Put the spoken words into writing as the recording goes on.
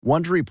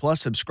Wondery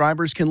Plus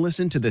subscribers can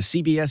listen to the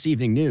CBS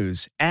Evening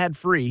News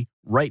ad-free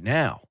right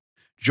now.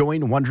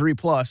 Join Wondery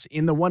Plus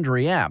in the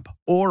Wondery app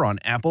or on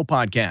Apple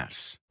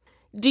Podcasts.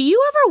 Do you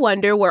ever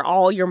wonder where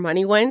all your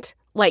money went?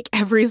 Like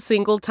every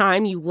single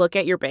time you look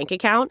at your bank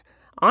account?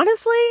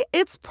 Honestly,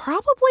 it's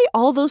probably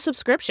all those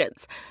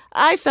subscriptions.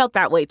 I felt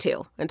that way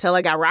too, until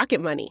I got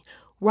Rocket Money.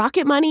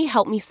 Rocket Money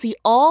helped me see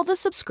all the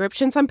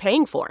subscriptions I'm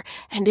paying for,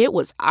 and it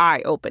was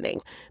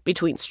eye-opening.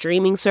 Between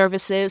streaming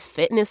services,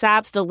 fitness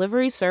apps,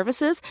 delivery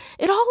services,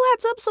 it all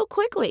adds up so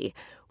quickly.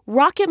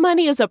 Rocket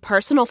Money is a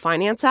personal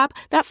finance app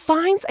that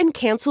finds and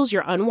cancels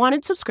your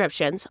unwanted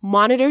subscriptions,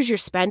 monitors your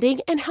spending,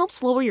 and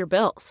helps lower your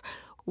bills.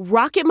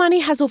 Rocket Money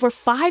has over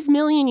 5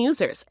 million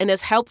users and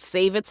has helped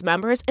save its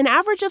members an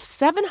average of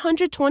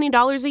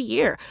 $720 a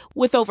year,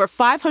 with over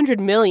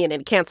 500 million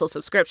in canceled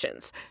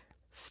subscriptions.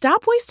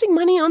 Stop wasting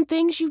money on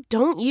things you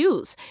don't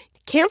use.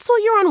 Cancel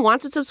your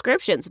unwanted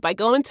subscriptions by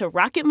going to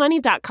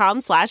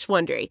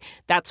rocketmoney.com/Wondery.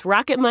 That's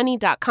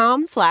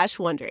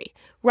rocketmoney.com/Wondery.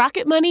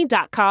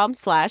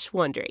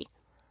 rocketmoney.com/Wondery.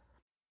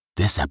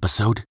 This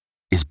episode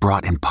is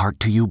brought in part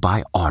to you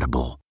by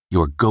Audible,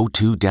 your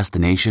go-to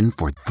destination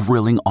for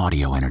thrilling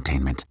audio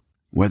entertainment.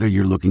 Whether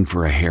you're looking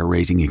for a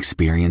hair-raising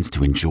experience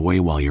to enjoy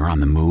while you're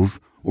on the move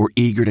or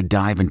eager to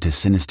dive into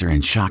sinister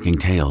and shocking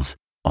tales,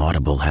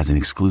 Audible has an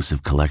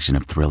exclusive collection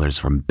of thrillers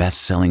from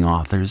best-selling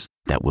authors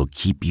that will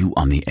keep you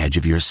on the edge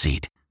of your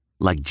seat.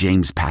 Like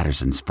James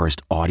Patterson's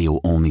first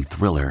audio-only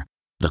thriller,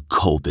 The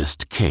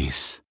Coldest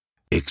Case.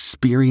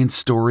 Experience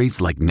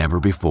stories like never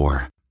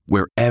before,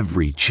 where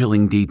every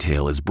chilling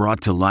detail is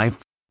brought to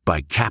life by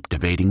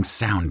captivating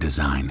sound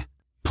design.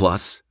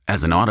 Plus,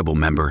 as an Audible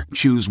member,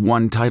 choose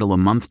one title a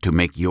month to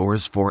make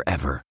yours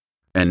forever.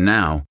 And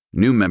now,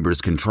 new members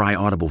can try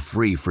Audible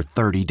free for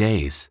 30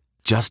 days.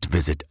 Just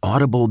visit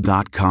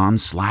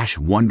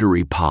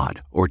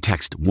audible.com/WonderyPod or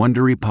text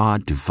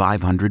WonderyPod to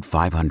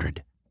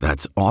 500-500.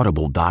 That's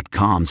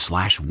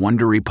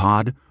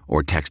audible.com/WonderyPod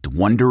or text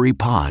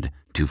WonderyPod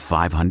to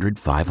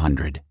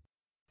 500-500.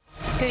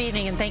 Good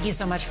evening, and thank you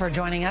so much for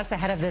joining us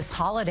ahead of this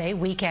holiday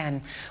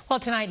weekend. Well,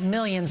 tonight,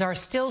 millions are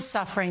still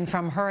suffering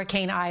from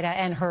Hurricane Ida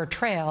and her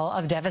trail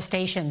of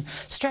devastation,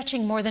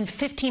 stretching more than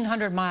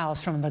 1,500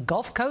 miles from the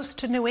Gulf Coast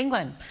to New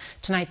England.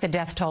 Tonight, the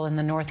death toll in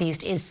the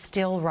Northeast is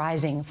still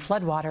rising.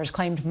 Floodwaters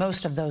claimed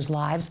most of those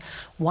lives.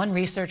 One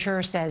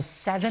researcher says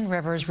 7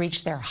 rivers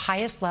reached their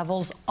highest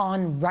levels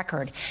on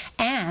record,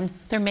 and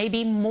there may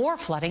be more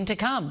flooding to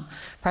come.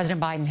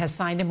 President Biden has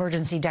signed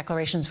emergency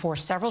declarations for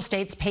several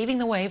states, paving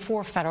the way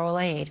for federal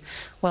aid.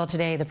 Well,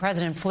 today, the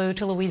president flew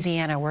to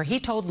Louisiana, where he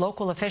told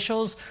local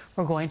officials,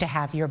 "We're going to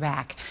have your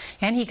back."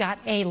 And he got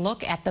a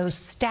look at those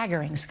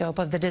staggering scope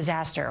of the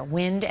disaster.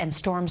 Wind and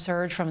storm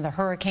surge from the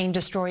hurricane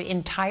destroyed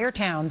entire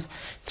towns.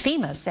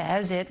 FEMA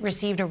says it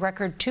received a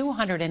record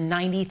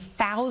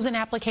 290,000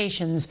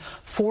 applications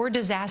for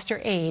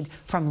disaster aid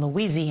from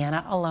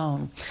Louisiana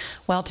alone.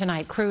 Well,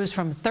 tonight, crews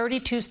from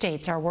 32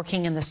 states are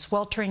working in the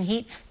sweltering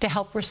heat to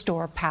help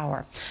restore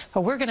power.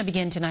 But we're going to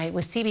begin tonight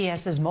with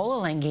CBS's Mola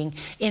Lenging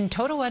in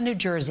Totowa, New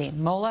Jersey.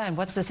 Mola, and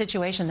what's the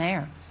situation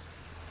there?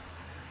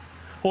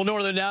 Well,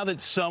 Northern, now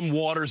that some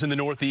waters in the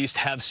Northeast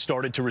have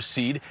started to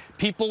recede,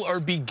 people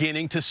are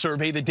beginning to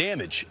survey the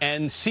damage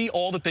and see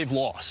all that they've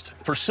lost.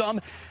 For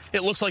some,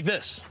 it looks like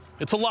this.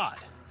 It's a lot.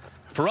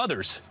 For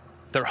others,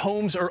 their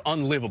homes are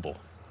unlivable.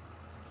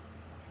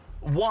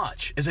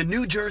 Watch as a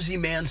New Jersey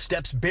man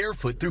steps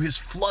barefoot through his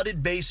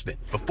flooded basement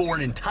before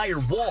an entire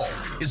wall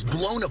is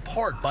blown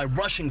apart by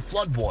rushing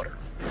floodwater.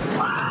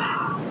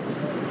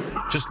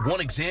 Just one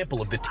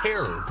example of the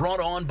terror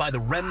brought on by the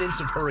remnants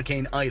of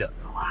Hurricane Ida.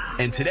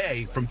 And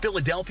today, from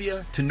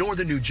Philadelphia to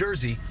northern New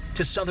Jersey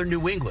to southern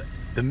New England,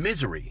 the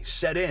misery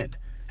set in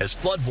as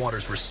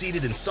floodwaters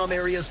receded in some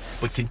areas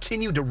but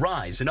continued to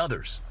rise in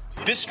others.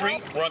 This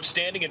street where I'm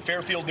standing in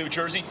Fairfield, New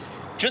Jersey,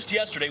 just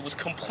yesterday was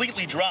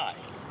completely dry.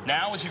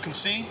 Now, as you can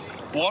see,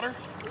 water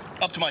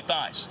up to my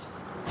thighs.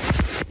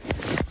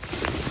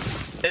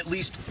 At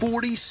least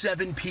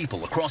 47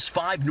 people across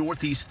 5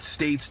 Northeast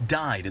states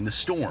died in the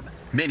storm.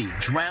 Many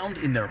drowned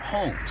in their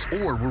homes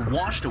or were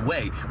washed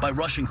away by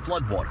rushing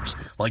floodwaters,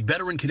 like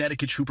veteran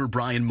Connecticut trooper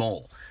Brian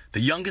Mole.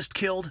 The youngest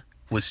killed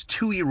was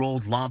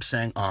 2-year-old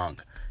Lobsang Ong,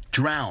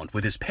 drowned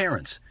with his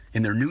parents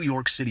in their New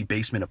York City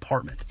basement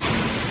apartment.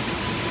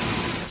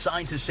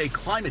 Scientists say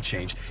climate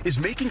change is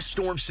making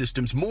storm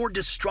systems more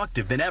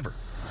destructive than ever.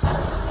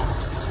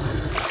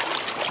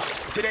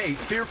 Today,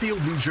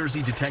 Fairfield, New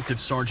Jersey Detective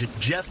Sergeant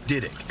Jeff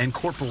Diddick and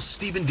Corporal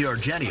Stephen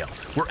DiArgenio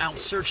were out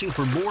searching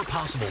for more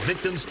possible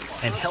victims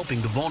and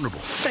helping the vulnerable.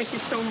 Thank you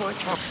so much.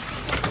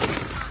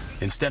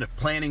 Instead of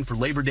planning for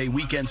Labor Day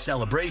weekend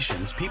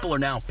celebrations, people are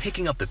now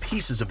picking up the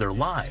pieces of their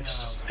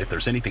lives, if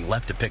there's anything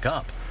left to pick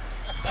up.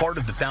 Part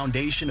of the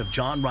foundation of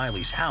John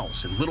Riley's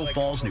house in Little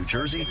Falls, New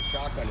Jersey,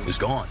 is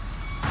gone.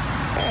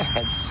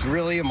 It's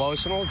really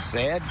emotional. It's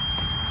sad.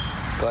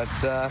 But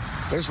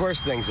there's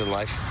worse things in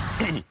life.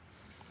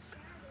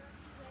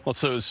 Well,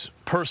 it's those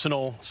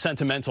personal,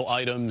 sentimental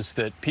items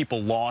that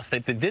people lost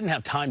that they didn't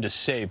have time to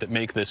save that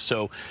make this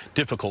so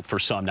difficult for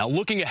some. Now,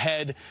 looking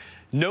ahead,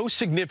 no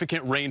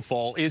significant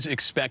rainfall is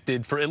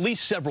expected for at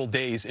least several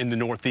days in the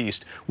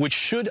Northeast, which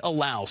should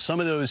allow some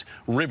of those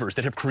rivers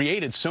that have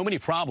created so many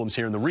problems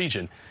here in the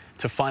region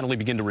to finally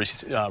begin to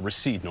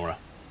recede, Nora.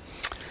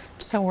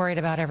 So worried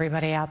about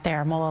everybody out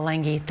there. Mola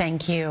Lenghi,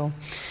 thank you.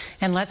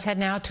 And let's head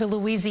now to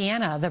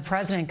Louisiana. The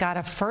president got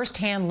a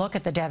first-hand look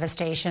at the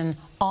devastation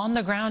on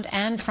the ground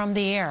and from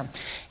the air.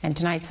 And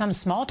tonight, some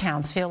small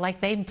towns feel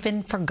like they've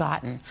been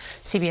forgotten.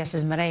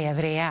 CBS's Mireya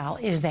Villarreal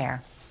is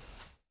there.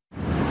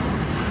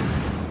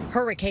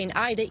 Hurricane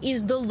Ida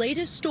is the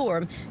latest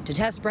storm to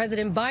test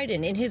President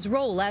Biden in his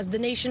role as the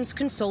nation's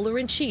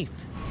consoler-in-chief.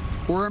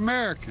 We're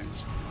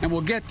Americans, and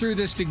we'll get through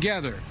this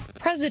together.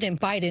 President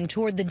Biden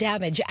toured the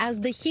damage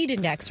as the heat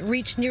index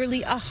reached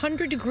nearly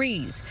 100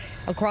 degrees.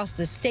 Across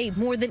the state,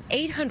 more than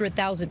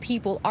 800,000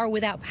 people are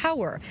without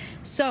power.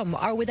 Some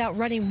are without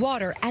running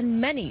water, and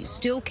many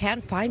still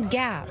can't find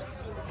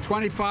gas.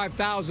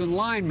 25,000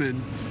 linemen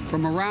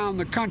from around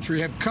the country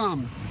have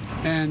come,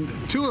 and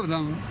 2 of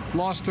them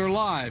lost their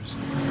lives.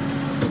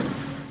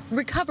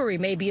 Recovery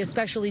may be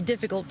especially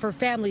difficult for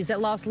families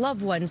that lost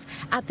loved ones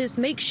at this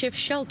makeshift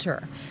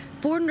shelter.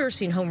 4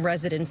 nursing home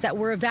residents that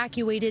were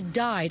evacuated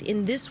died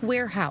in this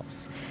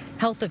warehouse.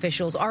 Health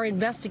officials are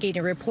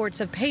investigating reports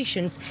of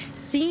patients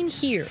seen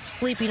here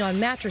sleeping on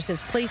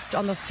mattresses placed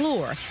on the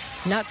floor,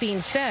 not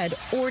being fed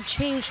or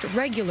changed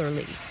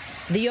regularly.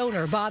 The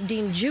owner, Bob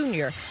Dean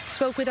Jr.,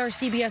 spoke with our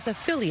CBS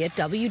affiliate,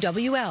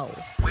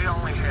 WWL. We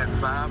only had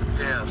 5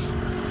 deaths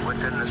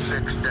within the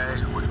 6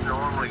 days, with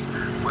normally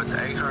with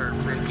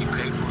 850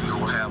 people,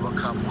 you'll have a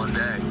couple a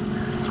day.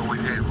 So we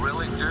did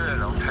really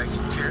good on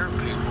taking care of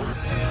people.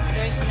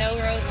 There's no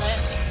road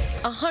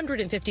left.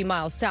 150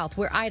 miles south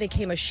where Ida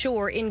came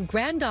ashore in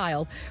Grand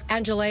Isle,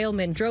 Angela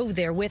Ailman drove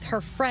there with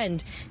her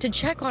friend to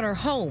check on her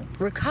home,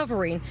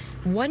 recovering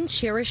one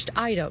cherished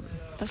item.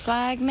 The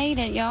flag made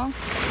it, y'all.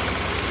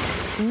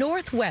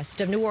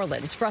 Northwest of New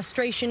Orleans,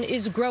 frustration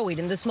is growing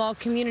in the small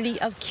community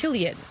of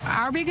Killian.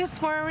 Our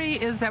biggest worry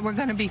is that we're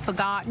going to be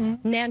forgotten.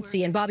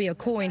 Nancy and Bobby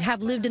Aucoin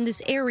have lived in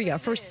this area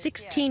for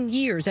 16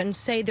 years and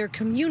say their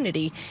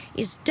community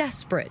is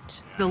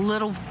desperate. The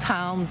little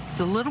towns,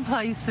 the little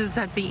places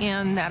at the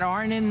end that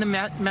aren't in the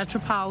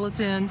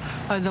metropolitan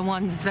are the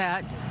ones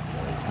that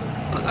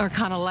are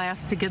kind of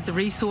last to get the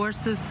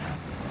resources.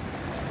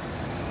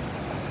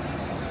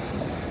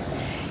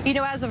 You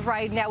know, as of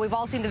right now, we've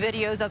all seen the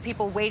videos of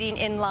people waiting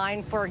in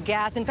line for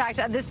gas. In fact,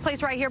 this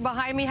place right here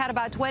behind me had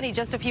about 20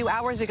 just a few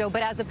hours ago.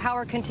 But as the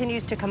power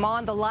continues to come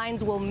on, the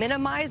lines will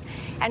minimize,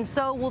 and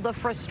so will the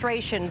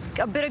frustrations.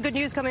 A bit of good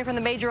news coming from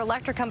the major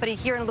electric company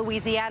here in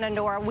Louisiana,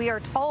 Nora. We are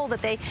told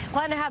that they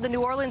plan to have the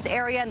New Orleans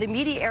area and the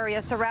immediate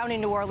area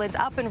surrounding New Orleans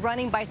up and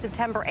running by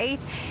September 8th.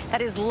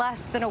 That is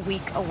less than a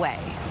week away.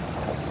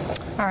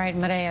 All right,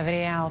 Mireya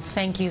Villarreal,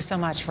 thank you so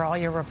much for all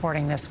your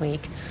reporting this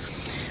week.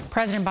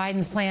 President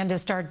Biden's plan to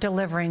start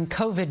delivering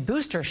COVID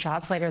booster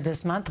shots later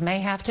this month may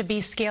have to be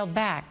scaled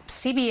back.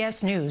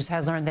 CBS News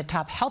has learned that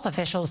top health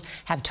officials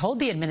have told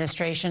the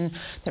administration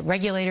that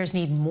regulators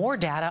need more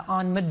data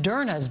on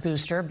Moderna's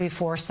booster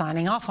before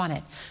signing off on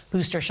it.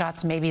 Booster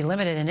shots may be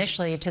limited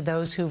initially to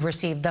those who've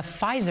received the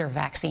Pfizer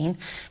vaccine.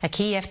 A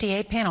key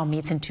FDA panel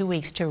meets in 2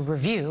 weeks to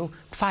review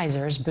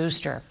Pfizer's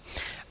booster.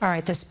 All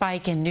right, the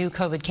spike in new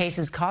COVID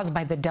cases caused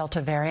by the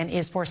Delta variant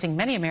is forcing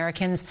many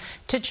Americans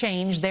to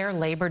change their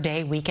Labor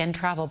Day weekend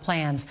travel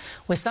plans,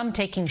 with some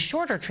taking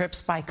shorter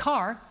trips by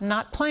car,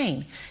 not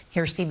plane.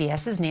 Here's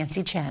CBS's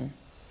Nancy Chen.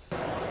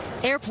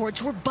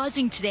 Airports were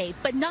buzzing today,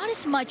 but not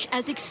as much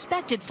as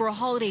expected for a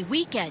holiday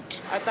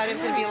weekend. I thought it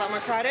was going to be a lot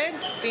more crowded,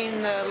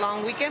 being the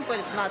long weekend, but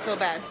it's not so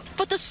bad.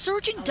 But the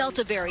surging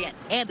Delta variant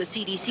and the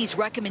CDC's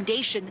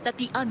recommendation that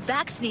the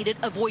unvaccinated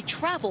avoid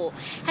travel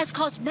has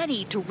caused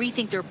many to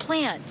rethink their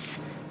plans.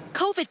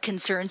 COVID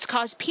concerns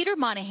caused Peter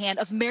Monahan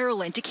of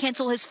Maryland to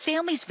cancel his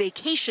family's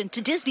vacation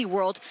to Disney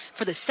World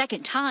for the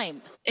 2nd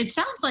time. It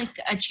sounds like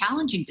a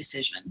challenging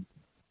decision.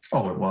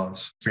 Oh, it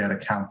was. We had a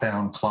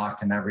countdown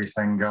clock and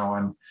everything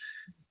going.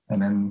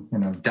 And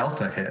then,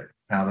 Delta hit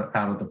out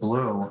of the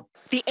blue.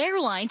 The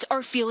airlines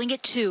are feeling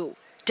it too.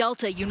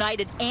 Delta,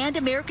 United, and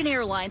American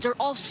Airlines are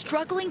all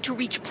struggling to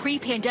reach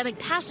pre-pandemic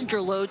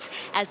passenger loads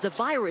as the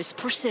virus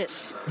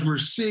persists. We're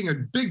seeing a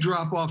big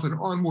drop-off in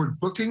onboard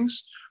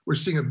bookings. We're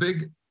seeing a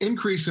big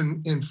increase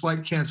in flight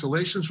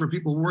cancellations for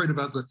people worried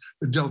about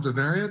the Delta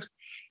variant.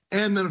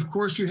 And then, of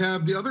course, you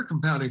have the other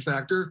compounding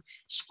factor,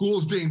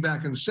 schools being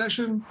back in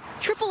session.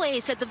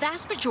 AAA said the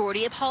vast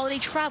majority of holiday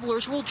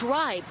travelers will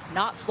drive,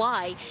 not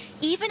fly,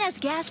 even as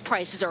gas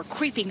prices are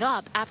creeping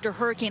up after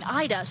Hurricane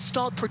Ida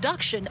stalled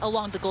production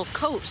along the Gulf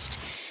Coast.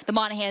 The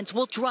Monahans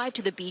will drive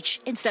to the beach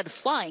instead of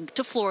flying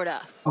to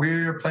Florida.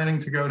 We're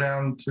planning to go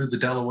down to the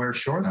Delaware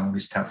shore and at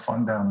least have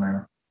fun down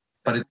there.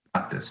 But it's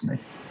not Disney.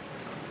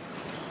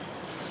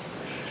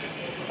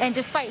 And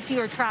despite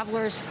fewer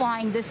travelers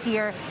flying this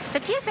year,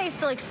 the TSA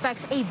still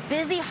expects a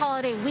busy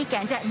holiday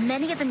weekend at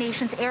many of the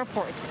nation's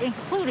airports,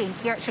 including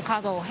here at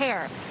Chicago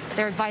O'Hare.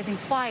 They're advising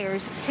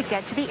flyers to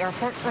get to the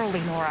airport early,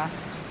 Nora.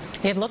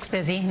 It looks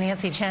busy.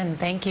 Nancy Chen,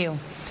 thank you.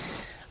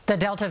 The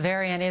Delta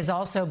variant is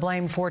also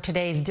blamed for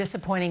today's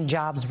disappointing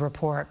jobs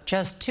report.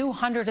 Just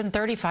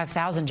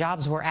 235,000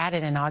 jobs were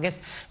added in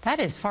August. That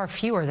is far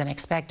fewer than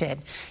expected.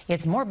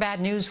 It's more bad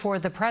news for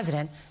the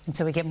president, and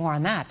so we get more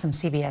on that from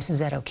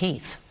CBS's Ed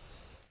O'Keefe.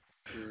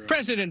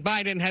 President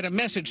Biden had a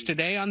message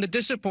today on the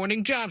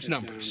disappointing jobs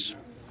numbers.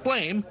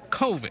 Blame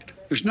COVID.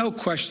 There's no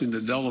question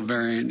the Delta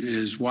variant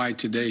is why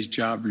today's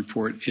job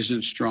report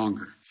isn't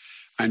stronger.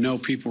 I know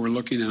people were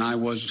looking, and I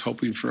was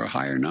hoping for a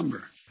higher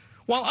number.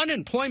 While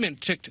unemployment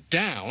ticked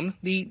down,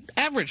 the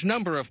average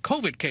number of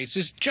COVID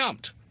cases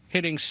jumped,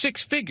 hitting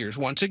 6 figures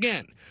once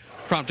again,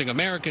 prompting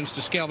Americans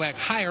to scale back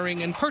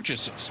hiring and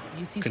purchases.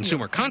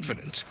 Consumer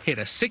confidence hit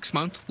a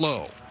 6-month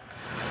low.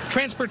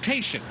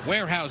 Transportation,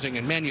 warehousing,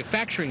 and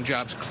manufacturing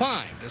jobs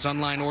climbed as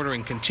online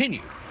ordering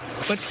continued.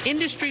 But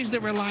industries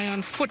that rely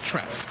on foot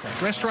traffic,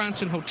 like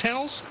restaurants and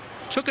hotels,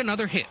 took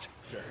another hit,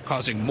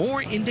 causing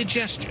more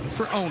indigestion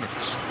for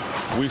owners.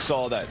 We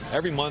saw that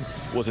every month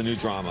was a new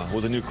drama,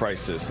 was a new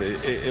crisis.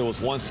 It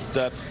was one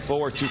step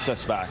forward, 2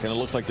 steps back, and it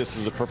looks like this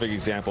is a perfect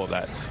example of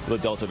that, the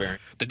Delta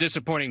variant. The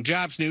disappointing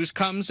jobs news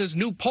comes as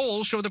new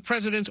polls show the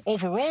president's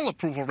overall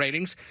approval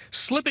ratings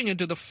slipping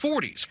into the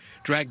 40s,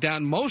 dragged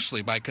down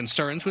mostly by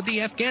concerns with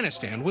the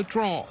Afghanistan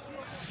withdrawal.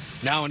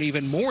 Now in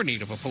even more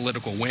need of a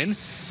political win,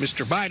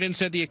 Mr. Biden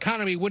said the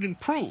economy would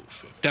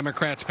improve if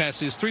Democrats pass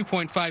his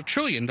 $3.5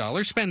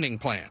 trillion spending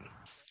plan.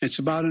 It's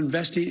about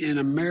investing in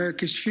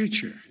America's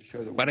future.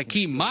 But a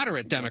key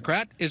moderate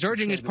Democrat is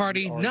urging his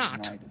party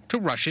not to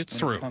rush it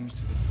through.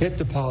 Hit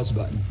the pause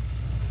button.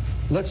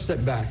 Let's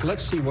step back.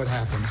 Let's see what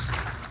happens.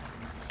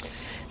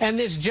 And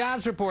this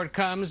jobs report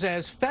comes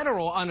as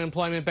federal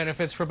unemployment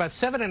benefits for about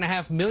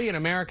 7.5 million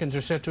Americans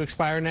are set to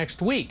expire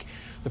next week.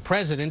 The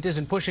president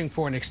isn't pushing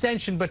for an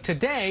extension, but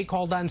today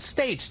called on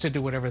states to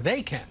do whatever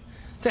they can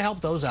to help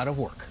those out of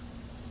work.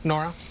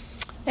 Nora?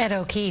 Ed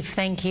O'Keefe,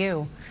 thank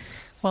you.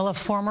 Well, a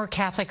former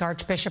Catholic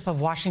Archbishop of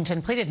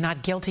Washington pleaded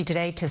not guilty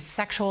today to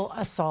sexual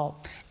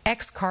assault.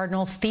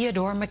 Ex-Cardinal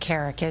Theodore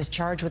McCarrick is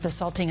charged with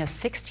assaulting a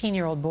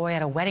 16-year-old boy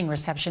at a wedding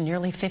reception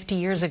nearly 50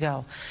 years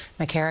ago.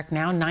 McCarrick,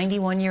 now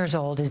 91 years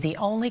old, is the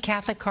only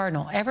Catholic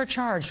cardinal ever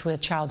charged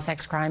with child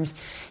sex crimes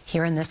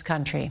here in this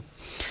country.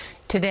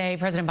 Today,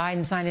 President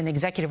Biden signed an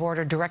executive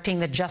order directing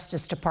the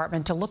Justice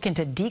Department to look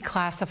into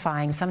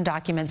declassifying some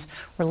documents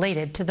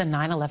related to the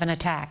 9/11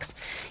 attacks.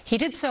 He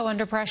did so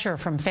under pressure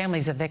from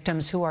families of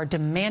victims who are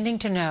demanding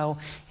to know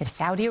if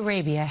Saudi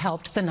Arabia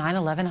helped the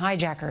 9/11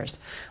 hijackers.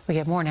 We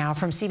get more now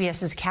from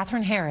CBS's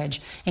Catherine Herridge,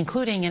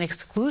 including an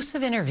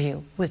exclusive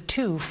interview with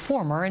 2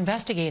 former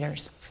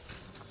investigators.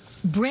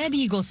 Brad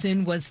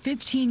Eagleson was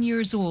 15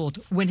 years old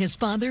when his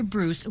father,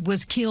 Bruce,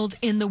 was killed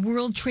in the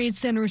World Trade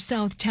Center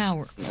South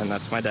Tower. And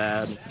that's my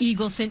dad.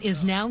 Eagleson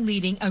is now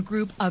leading a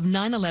group of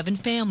 9/11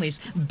 families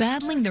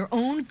battling their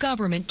own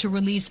government to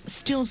release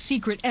still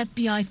secret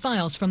FBI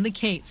files from the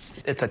case.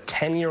 It's a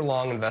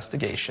 10-year-long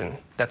investigation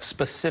that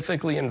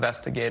specifically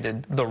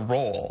investigated the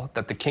role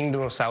that the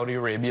Kingdom of Saudi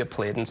Arabia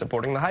played in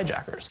supporting the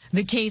hijackers.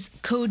 The case,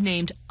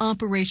 codenamed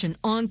Operation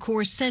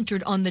Encore,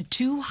 centered on the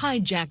 2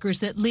 hijackers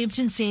that lived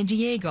in San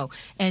Diego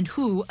and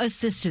who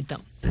assisted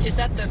them. Is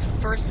that the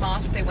first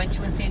mosque they went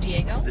to in San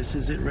Diego? This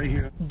is it right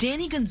here.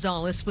 Danny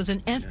Gonzalez was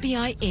an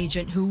FBI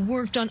agent who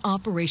worked on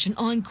Operation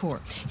Encore.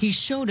 He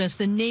showed us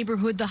the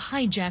neighborhood the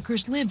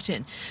hijackers lived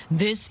in.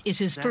 This is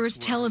his first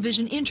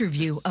television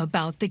interview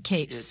about the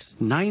case.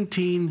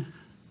 19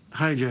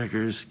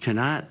 hijackers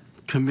cannot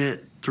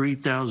commit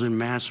 3,000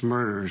 mass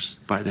murders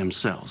by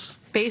themselves.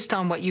 Based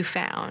on what you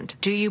found,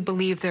 do you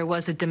believe there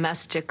was a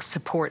domestic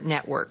support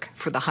network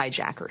for the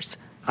hijackers?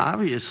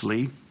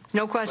 Obviously.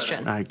 No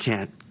question. I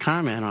can't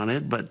comment on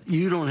it, but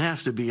you don't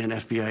have to be an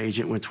FBI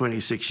agent with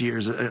 26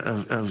 years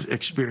of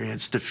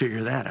experience to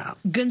figure that out.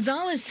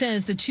 Gonzalez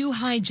says the 2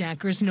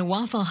 hijackers,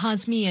 Nawaf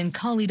al-Hazmi and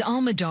Khalid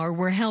al-Madar,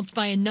 were helped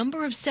by a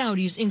number of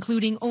Saudis,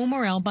 including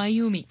Omar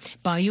al-Bayoumi.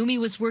 Bayoumi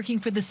was working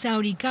for the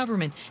Saudi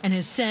government and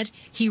has said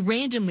he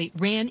randomly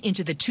ran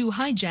into the 2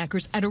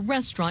 hijackers at a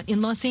restaurant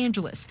in Los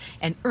Angeles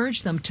and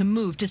urged them to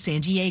move to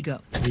San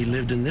Diego. He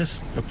lived in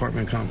this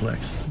apartment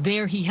complex.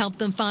 There he helped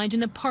them find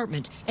an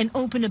apartment and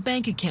open a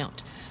bank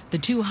account. The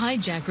 2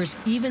 hijackers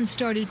even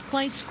started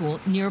flight school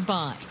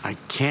nearby. I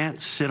can't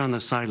sit on the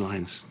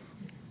sidelines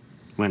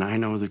when I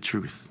know the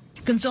truth.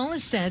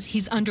 Gonzalez says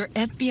he's under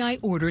FBI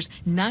orders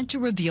not to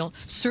reveal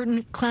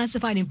certain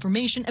classified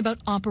information about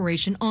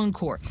Operation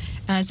Encore,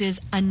 as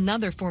is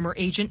another former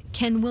agent,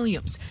 Ken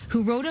Williams,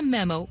 who wrote a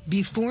memo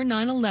before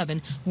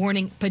 9/11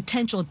 warning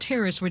potential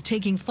terrorists were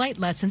taking flight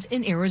lessons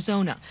in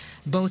Arizona.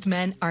 Both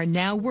men are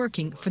now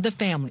working for the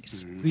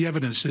families. The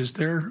evidence is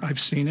there. I've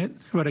seen it,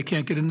 but I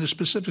can't get into the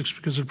specifics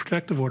because of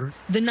protective order.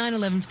 The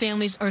 9/11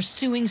 families are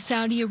suing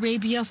Saudi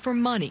Arabia for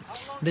money.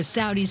 The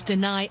Saudis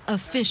deny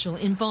official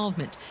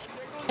involvement.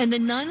 And the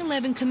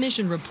 9/11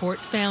 Commission report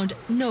found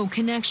no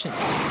connection.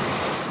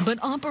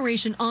 But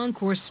Operation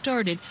Encore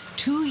started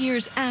 2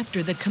 years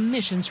after the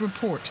Commission's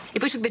report.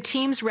 If we took the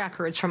team's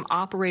records from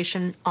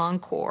Operation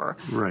Encore,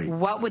 right,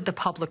 what would the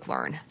public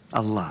learn?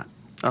 A lot.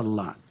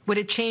 Would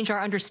it change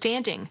our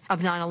understanding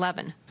of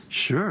 9/11?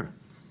 Sure.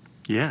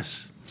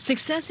 Yes.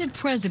 Successive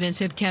presidents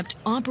have kept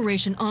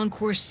Operation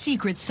Encore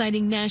secret,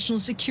 citing national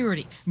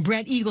security.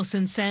 Brett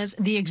Eagleson says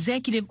the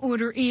executive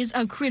order is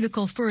a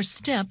critical first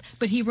step,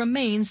 but he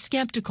remains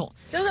skeptical.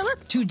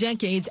 2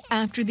 decades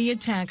after the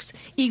attacks,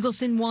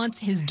 Eagleson wants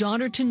his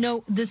daughter to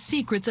know the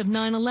secrets of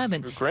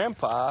 9/11. Her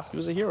grandpa, he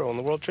was a hero in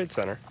the World Trade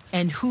Center.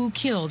 And who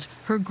killed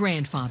her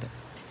grandfather.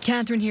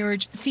 Catherine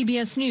Herridge,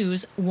 CBS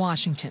News,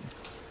 Washington.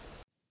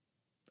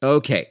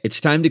 Okay, it's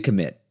time to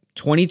commit.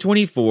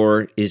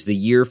 2024 is the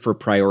year for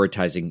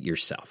prioritizing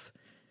yourself.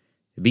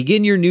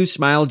 Begin your new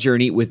smile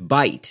journey with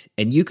Byte,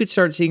 and you could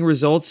start seeing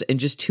results in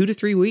just 2 to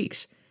 3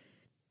 weeks.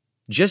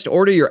 Just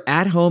order your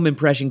at-home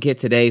impression kit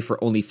today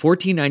for only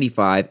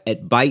 $14.95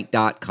 at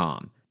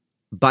Byte.com.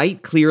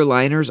 Byte clear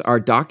liners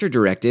are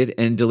doctor-directed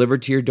and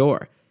delivered to your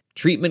door.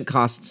 Treatment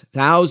costs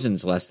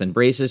thousands less than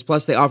braces,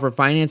 plus they offer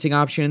financing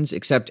options,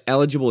 accept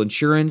eligible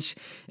insurance,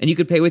 and you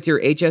could pay with your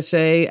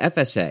HSA,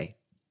 FSA.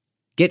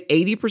 Get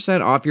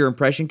 80% off your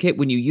impression kit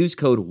when you use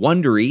code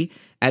WONDERY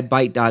at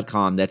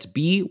Byte.com. That's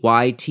BYTE.com.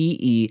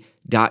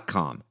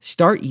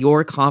 Start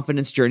your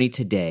confidence journey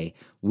today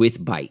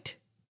with Byte.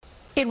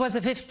 It was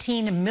a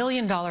 $15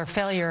 million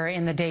failure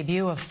in the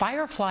debut of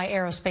Firefly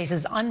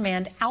Aerospace's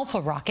unmanned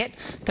Alpha rocket.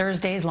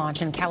 Thursday's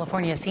launch in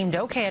California seemed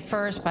okay at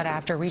first, but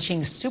after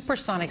reaching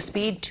supersonic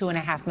speed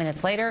 2.5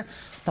 minutes later,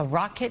 the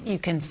rocket, you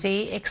can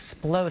see,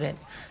 exploded.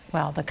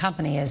 Well, the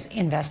company is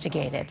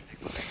investigated.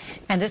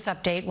 And this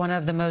update, one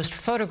of the most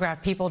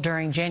photographed people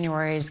during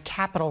January's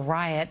Capitol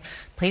riot,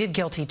 pleaded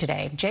guilty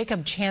today.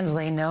 Jacob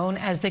Chansley, known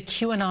as the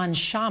QAnon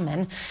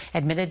shaman,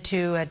 admitted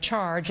to a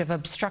charge of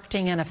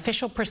obstructing an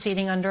official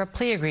proceeding under a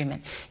plea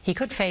agreement. He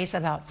could face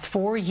about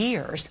 4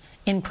 years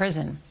in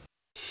prison.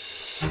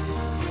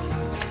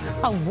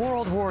 A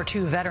World War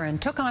II veteran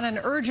took on an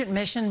urgent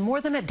mission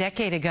more than a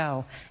decade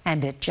ago,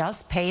 and it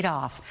just paid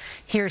off.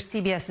 Here's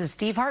CBS's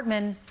Steve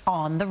Hartman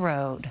on the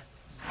road.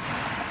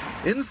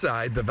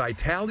 Inside the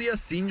Vitalia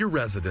Senior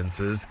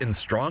Residences in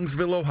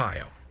Strongsville,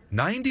 Ohio,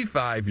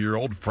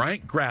 95-year-old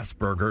Frank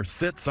Grassberger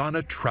sits on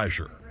a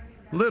treasure.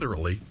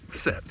 Literally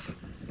sits.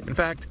 In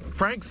fact,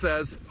 Frank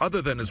says,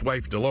 other than his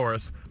wife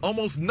Dolores,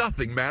 almost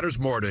nothing matters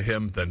more to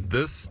him than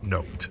this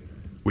note,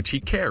 which he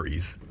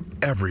carries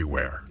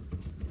everywhere.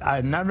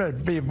 I'd never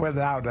be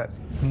without it.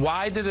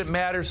 Why did it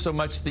matter so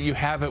much that you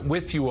have it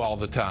with you all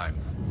the time?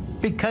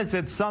 Because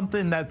it's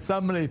something that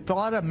somebody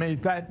thought of me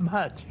that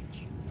much.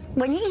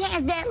 When he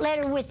has that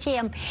letter with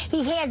him,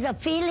 he has a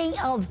feeling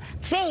of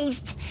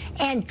faith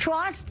and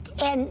trust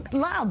and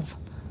love.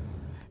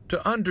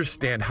 To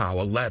understand how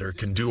a letter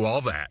can do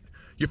all that,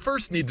 you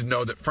first need to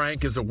know that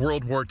Frank is a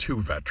World War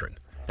II veteran.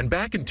 And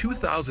back in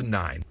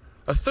 2009,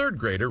 a third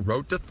grader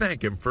wrote to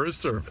thank him for his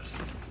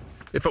service.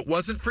 If it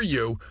wasn't for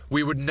you,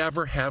 we would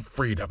never have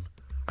freedom.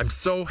 I'm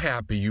so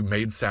happy you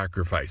made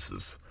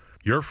sacrifices.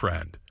 Your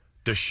friend,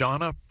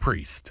 Deshauna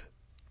Priest.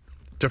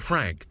 To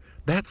Frank,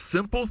 that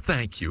simple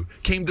thank you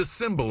came to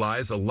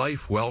symbolize a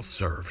life well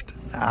served.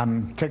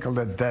 I'm tickled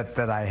at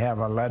that I have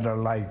a letter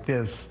like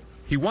this.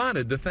 He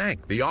wanted to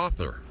thank the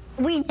author.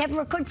 We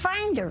never could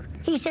find her.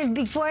 He says,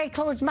 before I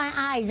close my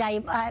eyes,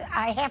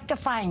 I have to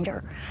find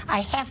her.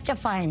 I have to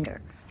find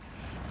her.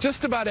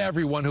 Just about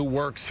everyone who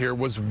works here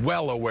was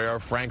well aware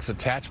of Frank's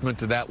attachment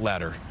to that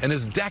letter and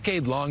his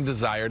decade-long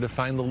desire to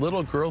find the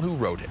little girl who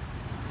wrote it.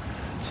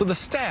 So the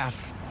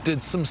staff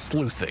did some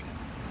sleuthing.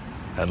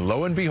 And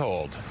lo and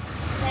behold,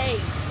 hey.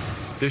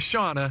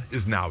 Deshauna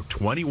is now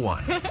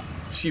 21.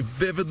 She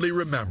vividly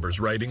remembers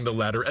writing the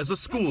letter as a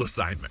school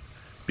assignment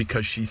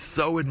because she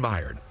so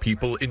admired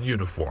people in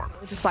uniform.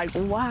 Just like,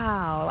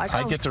 wow. Like,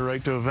 I get to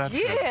write to a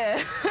veteran.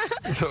 Yeah.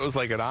 So it was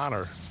like an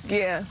honor.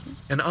 Yeah.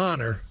 An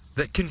honor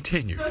that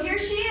continued. So here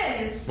she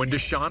is. When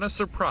Deshauna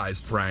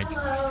surprised Frank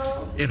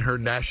in her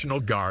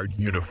National Guard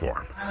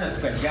uniform. That's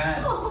the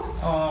guy.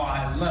 Oh,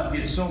 I love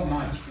you so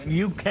much.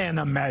 You can't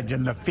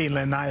imagine the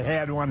feeling I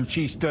had when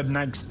she stood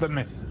next to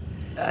me.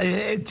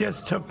 It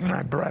just took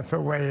my breath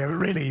away. It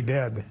really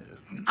did.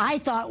 I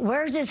thought,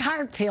 where's his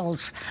heart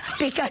pills?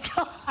 Because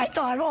I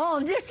thought,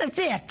 oh, this is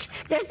it.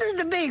 This is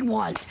the big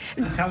one.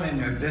 I'm telling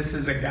you, this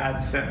is a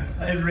godsend.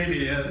 It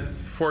really is.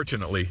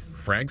 Fortunately,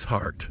 Frank's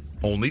heart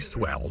only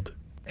swelled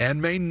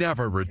and may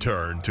never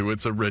return to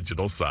its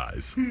original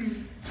size.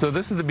 So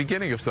this is the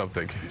beginning of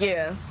something.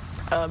 Yeah,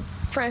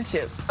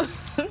 friendship.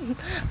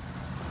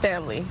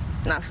 Family,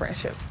 not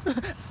friendship.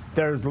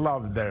 There's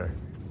love there,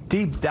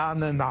 deep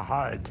down in the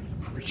heart.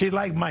 She's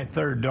like my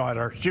third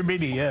daughter. She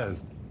really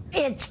is.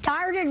 It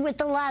started with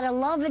a lot of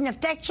love and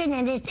affection,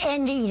 and it's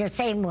ending the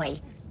same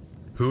way.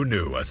 Who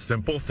knew a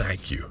simple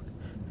thank you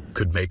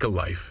could make a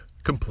life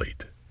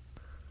complete?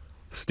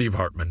 Steve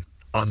Hartman,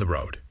 on the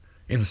road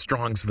in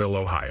Strongsville,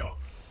 Ohio.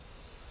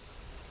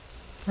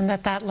 And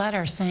that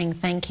letter saying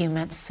thank you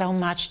meant so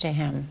much to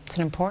him. It's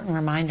an important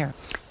reminder.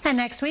 And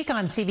next week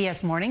on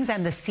CBS Mornings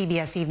and the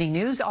CBS Evening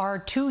News, our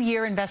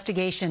 2-year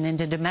investigation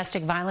into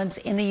domestic violence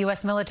in the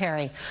U.S.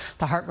 military.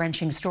 The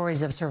heart-wrenching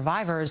stories of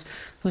survivors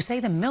who say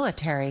the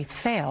military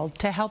failed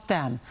to help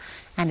them.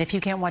 And if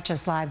you can't watch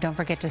us live, don't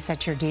forget to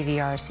set your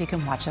DVR so you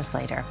can watch us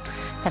later.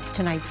 That's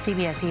tonight's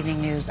CBS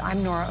Evening News.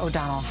 I'm Norah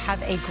O'Donnell.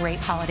 Have a great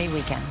holiday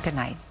weekend. Good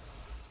night.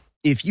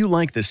 If you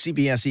like the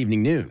CBS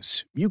Evening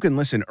News, you can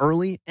listen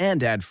early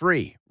and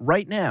ad-free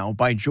right now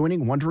by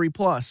joining Wondery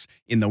Plus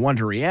in the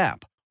Wondery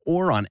app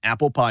or on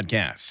Apple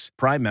Podcasts.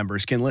 Prime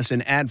members can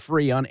listen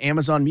ad-free on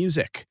Amazon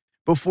Music.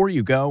 Before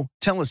you go,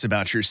 tell us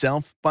about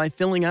yourself by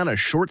filling out a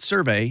short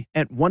survey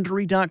at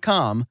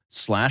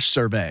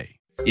Wondery.com/survey.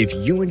 If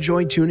you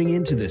enjoyed tuning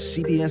in to the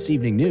CBS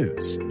Evening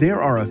News,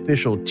 there are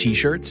official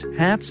t-shirts,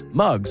 hats,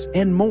 mugs,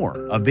 and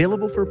more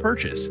available for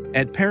purchase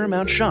at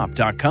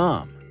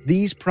ParamountShop.com.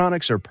 These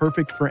products are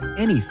perfect for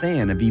any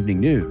fan of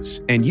evening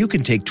news, and you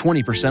can take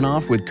 20%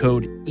 off with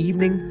code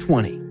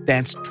EVENING20.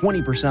 That's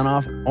 20%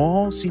 off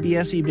all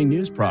CBS Evening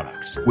News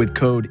products with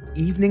code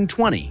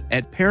EVENING20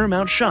 at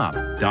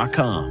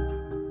ParamountShop.com.